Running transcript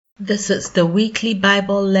This is the weekly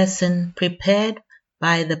Bible lesson prepared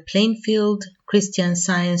by the Plainfield Christian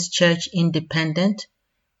Science Church Independent,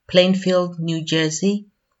 Plainfield, New Jersey,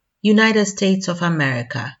 United States of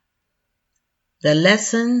America. The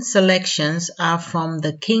lesson selections are from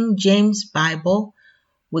the King James Bible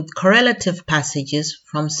with correlative passages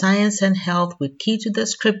from Science and Health with Key to the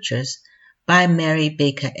Scriptures by Mary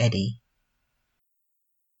Baker Eddy.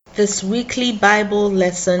 This weekly Bible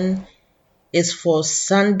lesson is for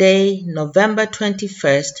Sunday, November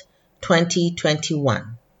 21st,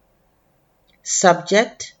 2021.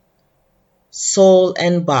 Subject: Soul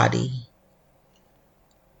and Body.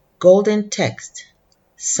 Golden Text: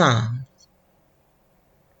 Psalms.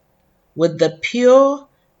 With the pure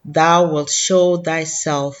thou wilt show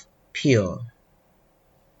thyself pure.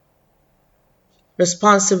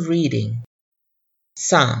 Responsive reading.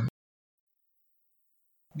 Psalm.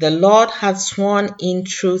 The Lord hath sworn in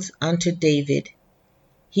truth unto David,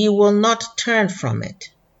 he will not turn from it.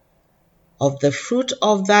 Of the fruit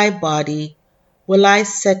of thy body will I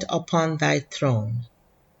set upon thy throne.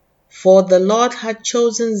 For the Lord hath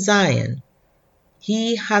chosen Zion,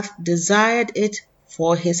 he hath desired it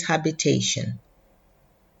for his habitation.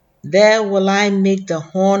 There will I make the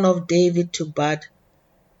horn of David to bud.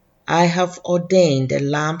 I have ordained a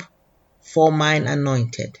lamp for mine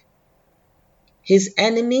anointed. His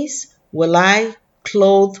enemies will I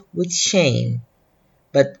clothe with shame,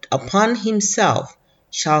 but upon himself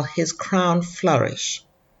shall his crown flourish.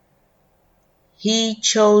 He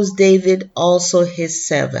chose David also his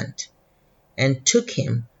servant, and took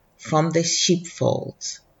him from the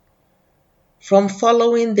sheepfolds. From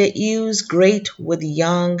following the ewes great with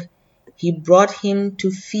young, he brought him to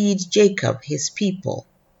feed Jacob his people,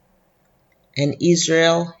 and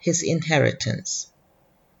Israel his inheritance.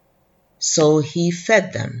 So he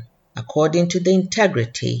fed them according to the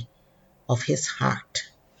integrity of his heart.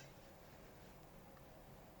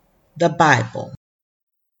 The Bible.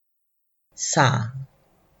 Psalm.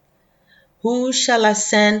 Who shall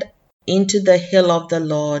ascend into the hill of the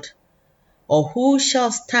Lord, or who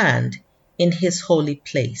shall stand in his holy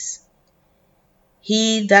place?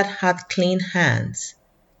 He that hath clean hands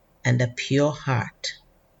and a pure heart.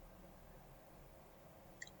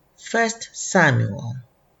 1 Samuel.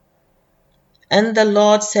 And the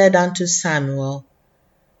Lord said unto Samuel,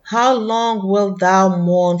 How long wilt thou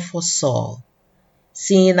mourn for Saul,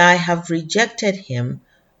 seeing I have rejected him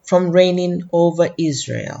from reigning over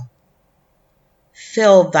Israel?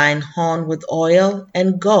 Fill thine horn with oil,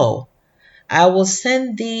 and go. I will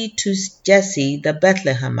send thee to Jesse the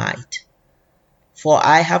Bethlehemite, for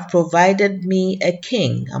I have provided me a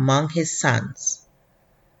king among his sons.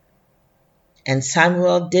 And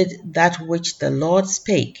Samuel did that which the Lord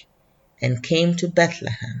spake, and came to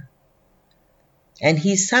Bethlehem. And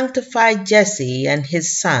he sanctified Jesse and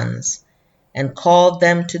his sons, and called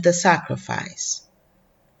them to the sacrifice.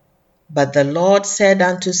 But the Lord said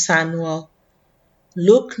unto Samuel,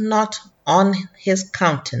 Look not on his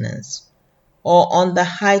countenance, or on the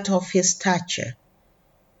height of his stature,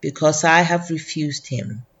 because I have refused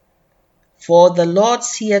him. For the Lord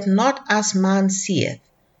seeth not as man seeth,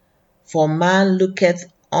 for man looketh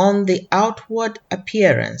on the outward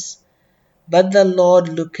appearance, but the Lord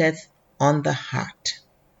looketh on the heart.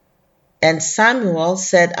 And Samuel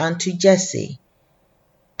said unto Jesse,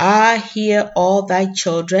 Are here all thy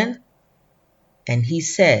children? And he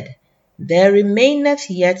said, There remaineth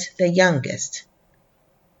yet the youngest.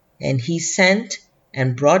 And he sent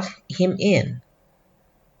and brought him in.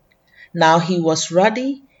 Now he was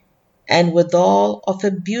ruddy, and withal of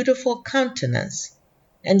a beautiful countenance,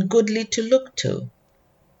 and goodly to look to.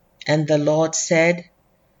 And the Lord said,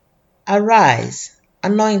 Arise,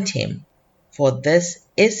 anoint him, for this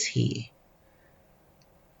is he.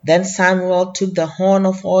 Then Samuel took the horn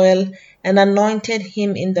of oil and anointed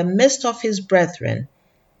him in the midst of his brethren,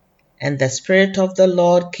 and the Spirit of the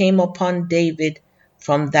Lord came upon David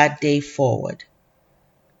from that day forward.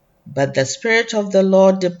 But the Spirit of the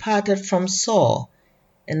Lord departed from Saul,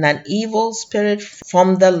 and an evil spirit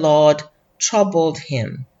from the Lord troubled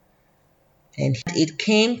him. And it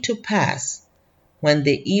came to pass, when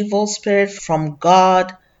the evil spirit from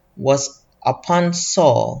God was upon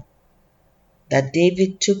Saul, that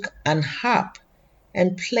David took an harp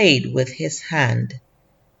and played with his hand.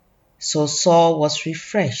 So Saul was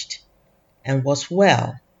refreshed and was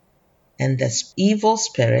well, and the evil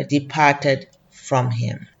spirit departed from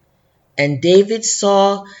him. And David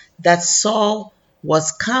saw that Saul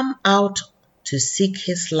was come out to seek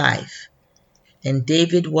his life, and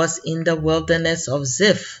David was in the wilderness of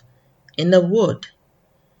Ziph in a wood.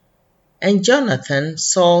 And Jonathan,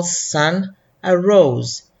 Saul's son,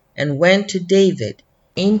 arose and went to David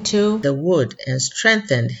into the wood and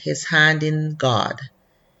strengthened his hand in God.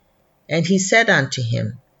 And he said unto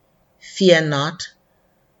him, Fear not,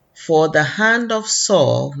 for the hand of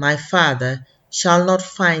Saul my father shall not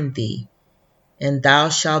find thee, and thou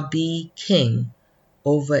shalt be king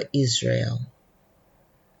over Israel.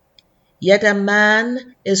 Yet a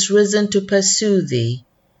man is risen to pursue thee,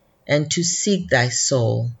 and to seek thy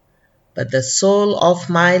soul. But the soul of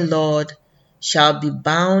my Lord shall be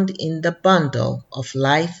bound in the bundle of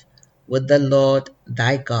life with the Lord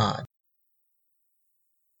thy God.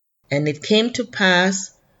 And it came to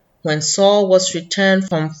pass, when Saul was returned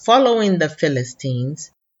from following the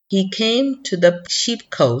Philistines, he came to the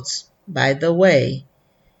sheepcotes by the way,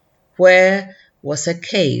 where was a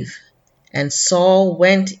cave, and Saul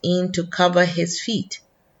went in to cover his feet.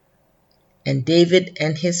 And David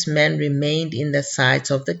and his men remained in the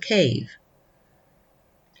sides of the cave.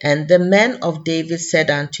 And the men of David said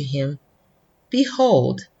unto him,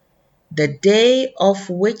 Behold, the day of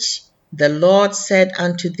which the Lord said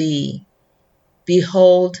unto thee,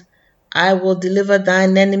 Behold, I will deliver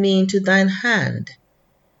thine enemy into thine hand,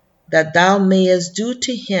 that thou mayest do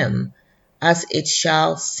to him as it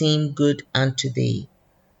shall seem good unto thee.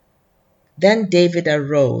 Then David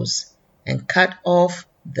arose and cut off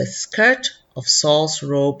the skirt of Saul's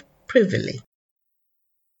robe privily.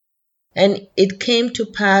 And it came to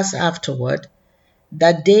pass afterward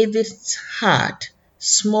that David's heart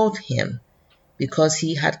smote him, because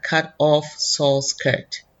he had cut off Saul's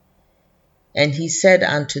skirt. And he said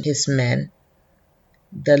unto his men,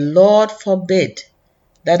 The Lord forbid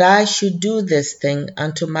that I should do this thing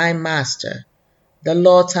unto my master, the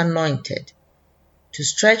Lord's anointed, to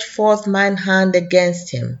stretch forth mine hand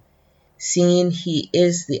against him, seeing he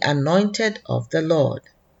is the anointed of the Lord.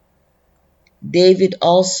 David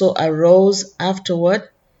also arose afterward,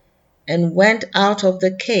 and went out of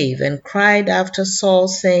the cave, and cried after Saul,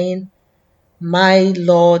 saying, My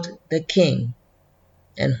lord the king.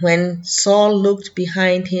 And when Saul looked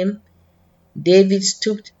behind him, David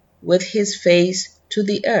stood with his face to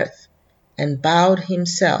the earth, and bowed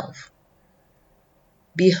himself.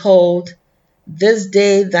 Behold, this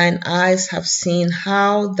day thine eyes have seen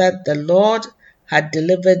how that the Lord had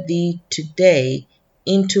delivered thee today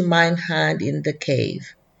into mine hand in the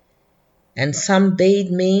cave. And some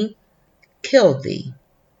bade me kill thee,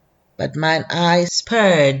 but mine eyes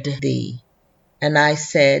spurred thee, and I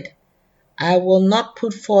said, I will not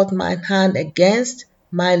put forth mine hand against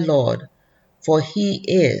my Lord, for he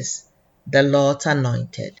is the Lord's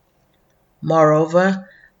anointed. Moreover,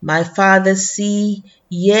 my father, see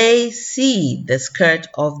the skirt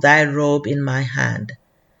of thy robe in my hand,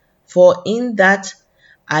 for in that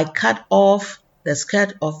I cut off the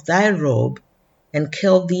skirt of thy robe, and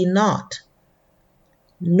killed thee not.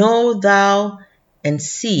 Know thou and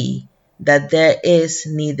see that there is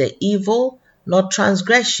neither evil nor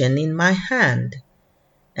transgression in my hand,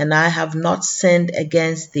 and I have not sinned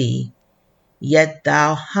against thee, yet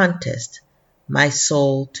thou huntest my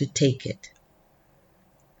soul to take it.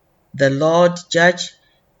 The Lord judge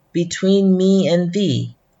between me and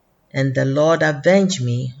thee, and the Lord avenge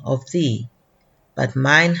me of thee, but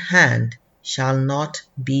mine hand shall not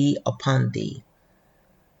be upon thee.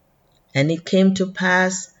 And it came to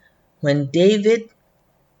pass, when David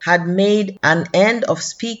had made an end of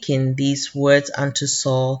speaking these words unto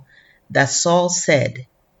Saul, that Saul said,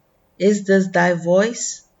 Is this thy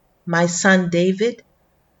voice, my son David?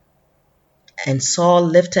 And Saul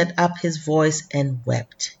lifted up his voice and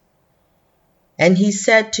wept. And he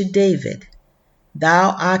said to David, Thou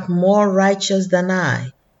art more righteous than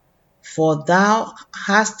I, for thou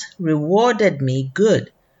hast rewarded me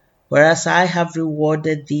good, whereas I have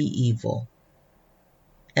rewarded thee evil.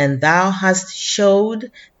 And thou hast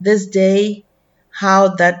showed this day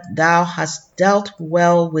how that thou hast dealt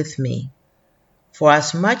well with me,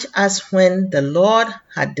 forasmuch as when the Lord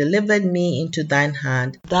had delivered me into thine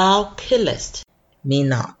hand, thou killest me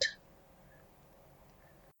not.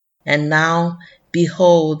 And now,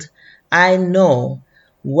 behold, I know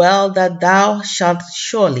well that thou shalt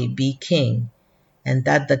surely be king, and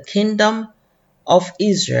that the kingdom of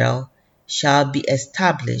Israel shall be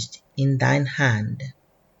established in thine hand.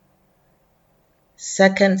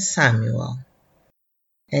 2 Samuel.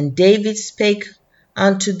 And David spake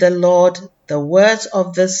unto the Lord the words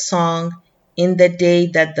of this song in the day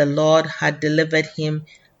that the Lord had delivered him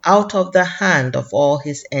out of the hand of all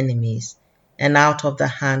his enemies, and out of the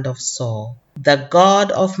hand of Saul. The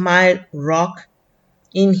God of my rock,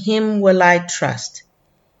 in him will I trust.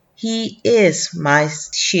 He is my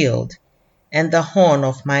shield, and the horn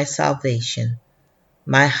of my salvation,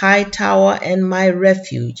 my high tower and my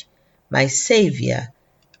refuge, my Saviour,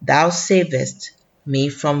 thou savest me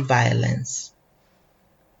from violence.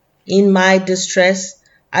 In my distress,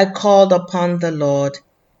 I called upon the Lord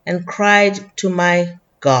and cried to my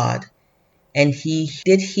God, and he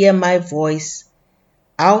did hear my voice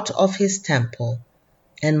out of his temple,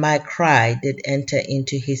 and my cry did enter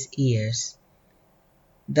into his ears.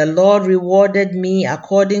 The Lord rewarded me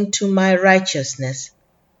according to my righteousness,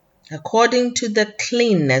 according to the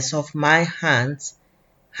cleanness of my hands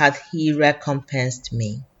hath he recompensed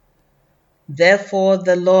me. Therefore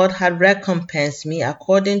the Lord hath recompensed me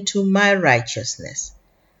according to my righteousness,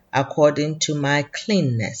 according to my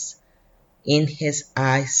cleanness in his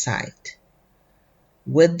eyesight.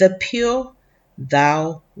 With the pure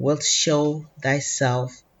thou wilt show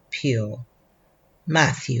thyself pure.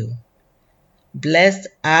 Matthew. Blessed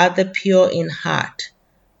are the pure in heart,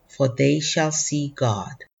 for they shall see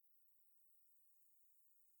God.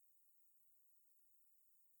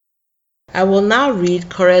 I will now read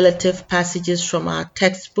correlative passages from our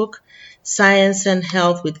textbook, Science and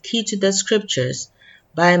Health with Key to the Scriptures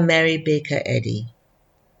by Mary Baker Eddy.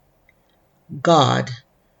 God,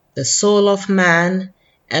 the soul of man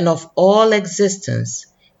and of all existence,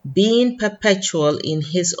 being perpetual in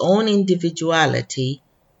his own individuality,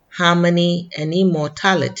 harmony, and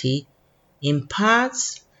immortality,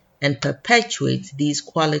 imparts and perpetuates these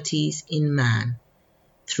qualities in man,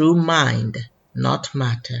 through mind, not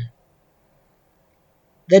matter.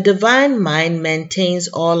 The divine mind maintains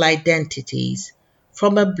all identities,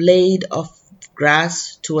 from a blade of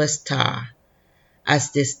grass to a star,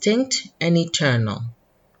 as distinct and eternal.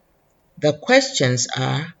 The questions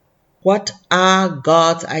are, what are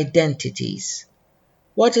God's identities?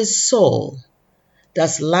 What is soul?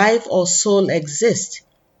 Does life or soul exist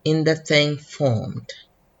in the thing formed?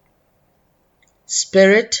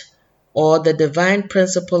 Spirit, or the divine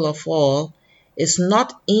principle of all, is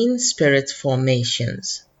not in spirit's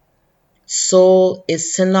formations. Soul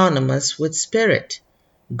is synonymous with spirit,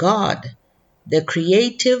 God, the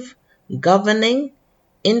creative, governing,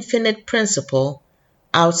 infinite principle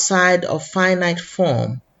outside of finite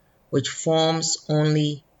form, which forms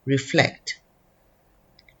only reflect.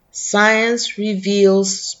 Science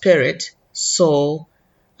reveals spirit, soul,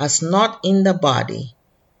 as not in the body,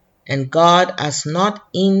 and God as not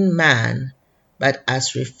in man, but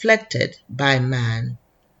as reflected by man.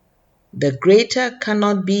 The greater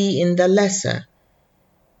cannot be in the lesser.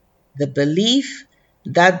 The belief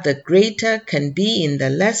that the greater can be in the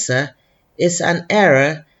lesser is an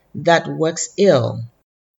error that works ill.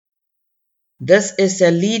 This is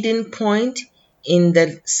a leading point in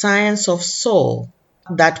the science of soul.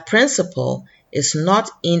 That principle is not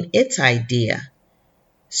in its idea.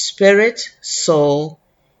 Spirit, soul,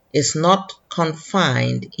 is not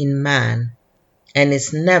confined in man and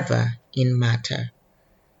is never in matter.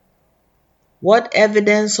 What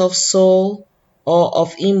evidence of soul or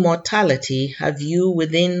of immortality have you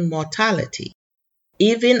within mortality?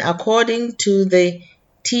 Even according to the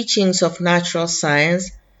teachings of natural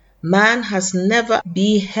science, man has never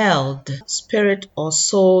beheld spirit or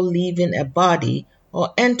soul leaving a body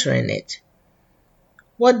or entering it.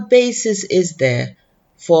 What basis is there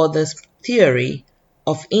for the theory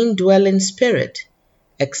of indwelling spirit,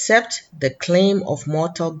 except the claim of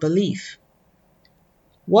mortal belief?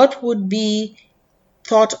 What would be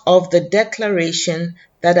thought of the declaration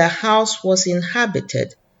that a house was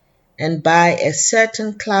inhabited and by a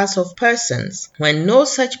certain class of persons, when no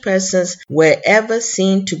such persons were ever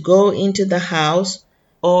seen to go into the house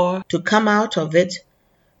or to come out of it,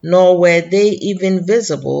 nor were they even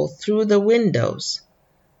visible through the windows?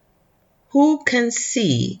 Who can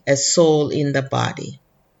see a soul in the body?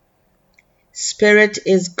 Spirit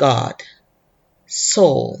is God,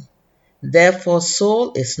 soul. Therefore,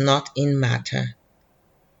 soul is not in matter.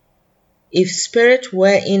 If spirit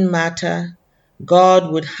were in matter,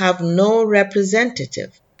 God would have no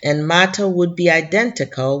representative, and matter would be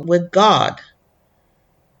identical with God.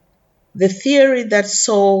 The theory that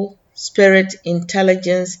soul, spirit,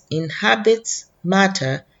 intelligence inhabits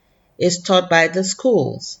matter is taught by the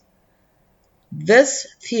schools. This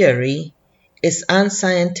theory is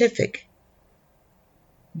unscientific.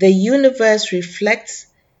 The universe reflects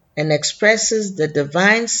and expresses the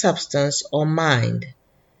divine substance or mind.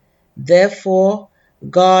 Therefore,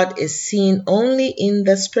 God is seen only in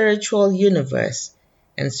the spiritual universe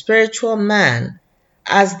and spiritual man,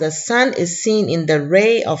 as the sun is seen in the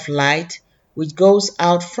ray of light which goes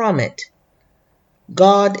out from it.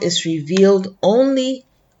 God is revealed only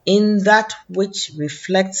in that which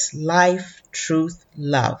reflects life, truth,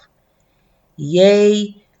 love,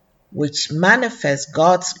 yea, which manifests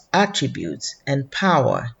God's attributes and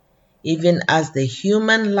power, even as the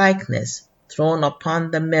human likeness thrown upon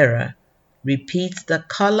the mirror repeats the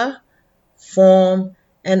color, form,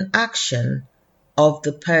 and action of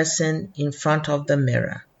the person in front of the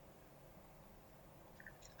mirror.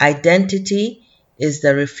 Identity is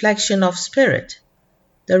the reflection of spirit,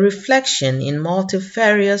 the reflection in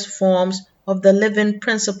multifarious forms of the living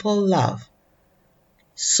principle love.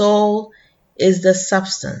 Soul is the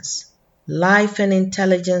substance, life and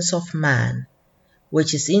intelligence of man,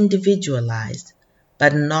 which is individualized,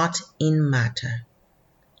 but not in matter.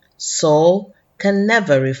 Soul can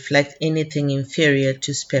never reflect anything inferior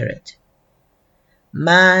to spirit.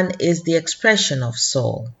 Man is the expression of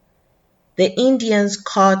soul. The Indians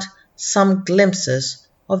caught some glimpses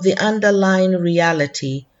of the underlying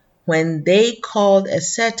reality when they called a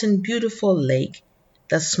certain beautiful lake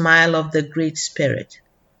the smile of the Great Spirit.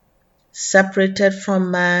 Separated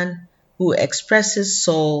from man, who expresses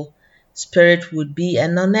soul, spirit would be a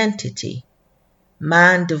nonentity.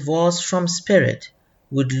 Man divorced from spirit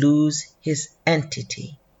would lose his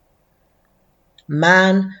entity.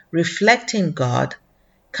 Man, reflecting God,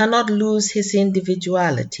 cannot lose his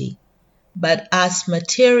individuality, but as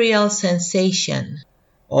material sensation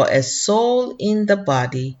or a soul in the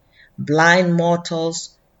body, blind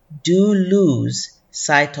mortals do lose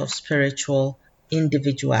sight of spiritual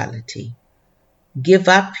individuality. Give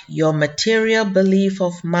up your material belief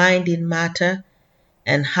of mind in matter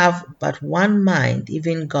and have but one mind,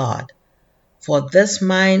 even God, for this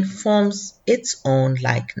mind forms its own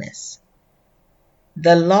likeness.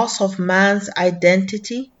 The loss of man's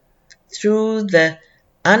identity through the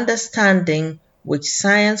understanding which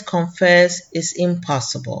science confers is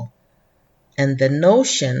impossible, and the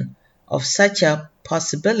notion of such a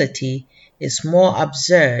possibility is more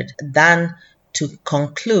absurd than to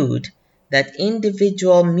conclude that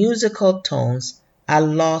individual musical tones are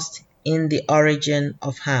lost in the origin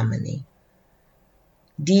of harmony.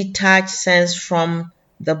 Detach sense from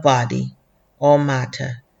the body or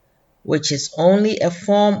matter, which is only a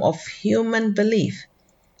form of human belief,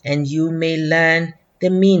 and you may learn the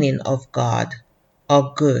meaning of God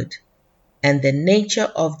or good and the nature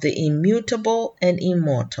of the immutable and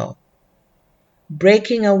immortal.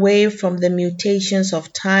 Breaking away from the mutations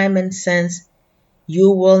of time and sense,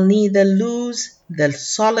 you will neither lose the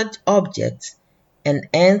solid objects and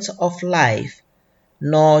ends of life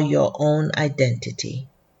nor your own identity.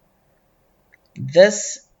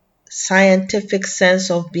 This scientific sense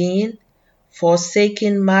of being,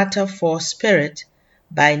 forsaking matter for spirit,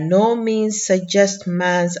 by no means suggests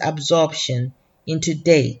man's absorption into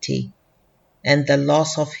deity and the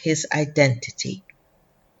loss of his identity,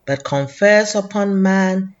 but confers upon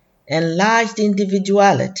man enlarged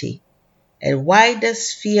individuality, a wider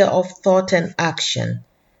sphere of thought and action,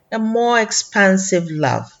 a more expansive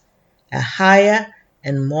love, a higher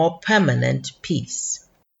and more permanent peace.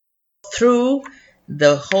 Through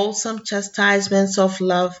the wholesome chastisements of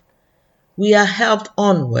love, we are helped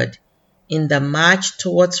onward in the march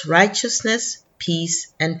towards righteousness,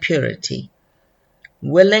 peace, and purity.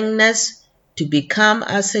 Willingness to become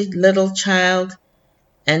as a little child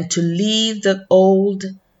and to leave the old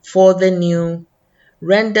for the new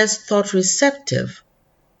renders thought receptive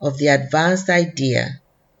of the advanced idea,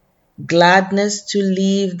 gladness to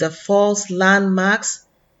leave the false landmarks,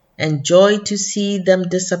 and joy to see them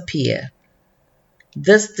disappear.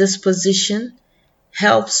 This disposition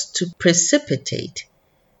helps to precipitate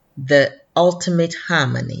the ultimate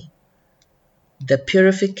harmony. The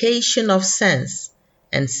purification of sense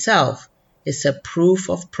and self is a proof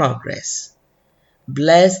of progress.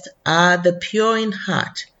 Blessed are the pure in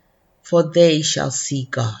heart, for they shall see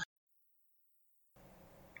God.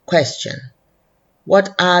 Question: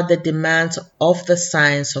 what are the demands of the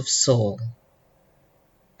science of soul?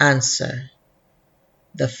 Answer: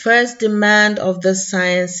 the first demand of the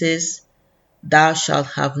science is, thou shalt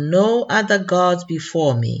have no other gods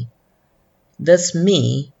before me. This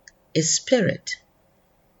me is spirit.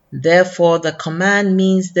 Therefore the command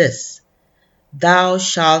means this: thou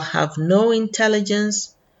shalt have no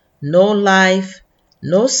intelligence, no life,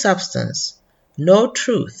 no substance, no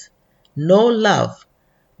truth, no love,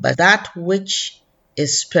 but that which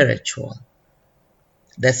is spiritual.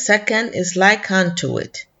 The second is like unto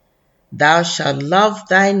it: thou shalt love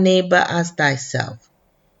thy neighbor as thyself.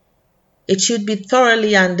 It should be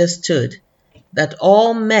thoroughly understood that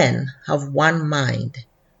all men have one mind,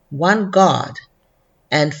 one God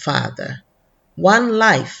and Father, one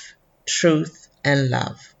life, truth, and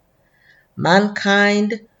love.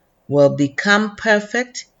 Mankind will become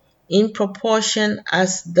perfect in proportion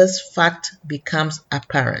as this fact becomes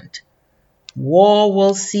apparent. War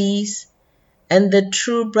will cease, and the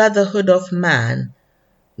true brotherhood of man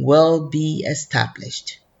will be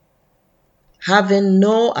established. having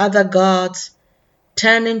no other gods,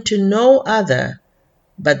 turning to no other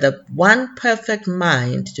but the one perfect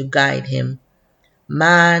mind to guide him.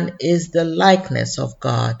 Man is the likeness of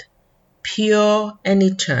God, pure and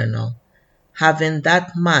eternal, having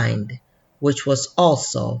that mind which was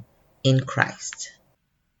also in Christ.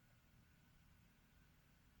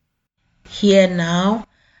 Here now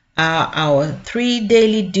are our 3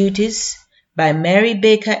 daily duties by Mary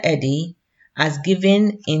Baker Eddy as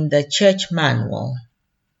given in the church manual.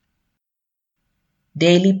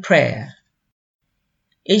 Daily prayer.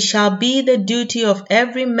 It shall be the duty of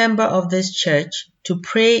every member of this church to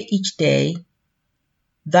pray each day,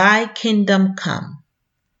 Thy kingdom come.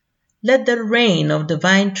 Let the reign of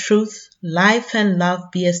divine truth, life, and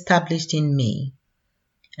love be established in me,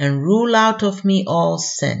 and rule out of me all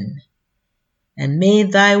sin. And may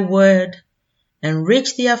thy word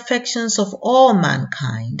enrich the affections of all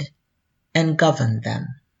mankind and govern them.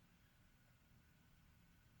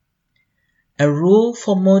 A rule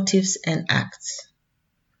for motives and acts.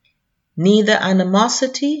 Neither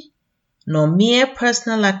animosity nor mere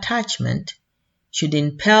personal attachment should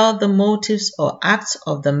impel the motives or acts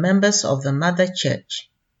of the members of the Mother Church.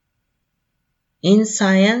 In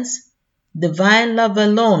science, divine love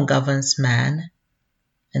alone governs man,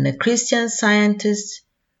 and a Christian Scientist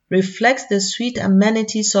reflects the sweet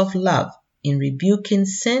amenities of love in rebuking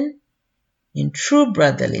sin, in true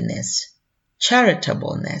brotherliness,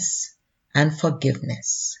 charitableness, and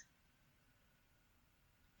forgiveness.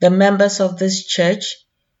 The members of this church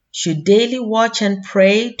should daily watch and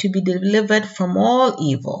pray to be delivered from all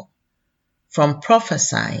evil, from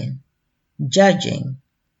prophesying, judging,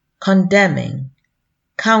 condemning,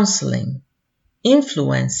 counseling,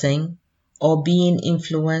 influencing, or being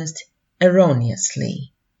influenced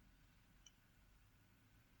erroneously.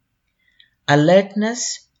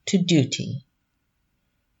 Alertness to duty.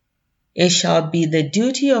 It shall be the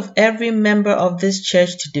duty of every member of this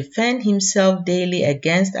church to defend himself daily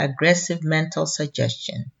against aggressive mental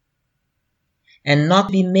suggestion, and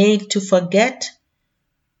not be made to forget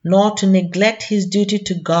nor to neglect his duty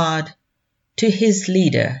to God, to his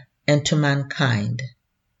leader, and to mankind.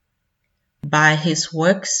 By his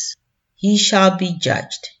works he shall be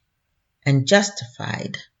judged and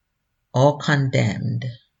justified or condemned.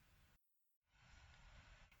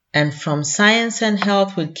 And from Science and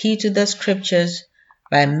Health with Key to the Scriptures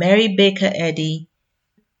by Mary Baker Eddy,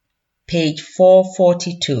 page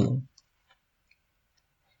 442.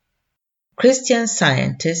 Christian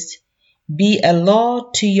Scientists, be a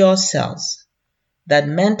law to yourselves that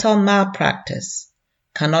mental malpractice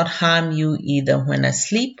cannot harm you either when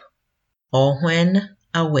asleep or when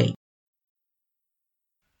awake.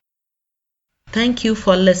 Thank you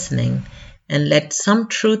for listening, and let some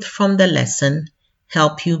truth from the lesson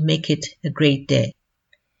help you make it a great day.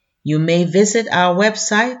 You may visit our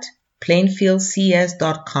website,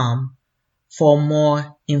 plainfieldcs.com, for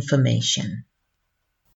more information.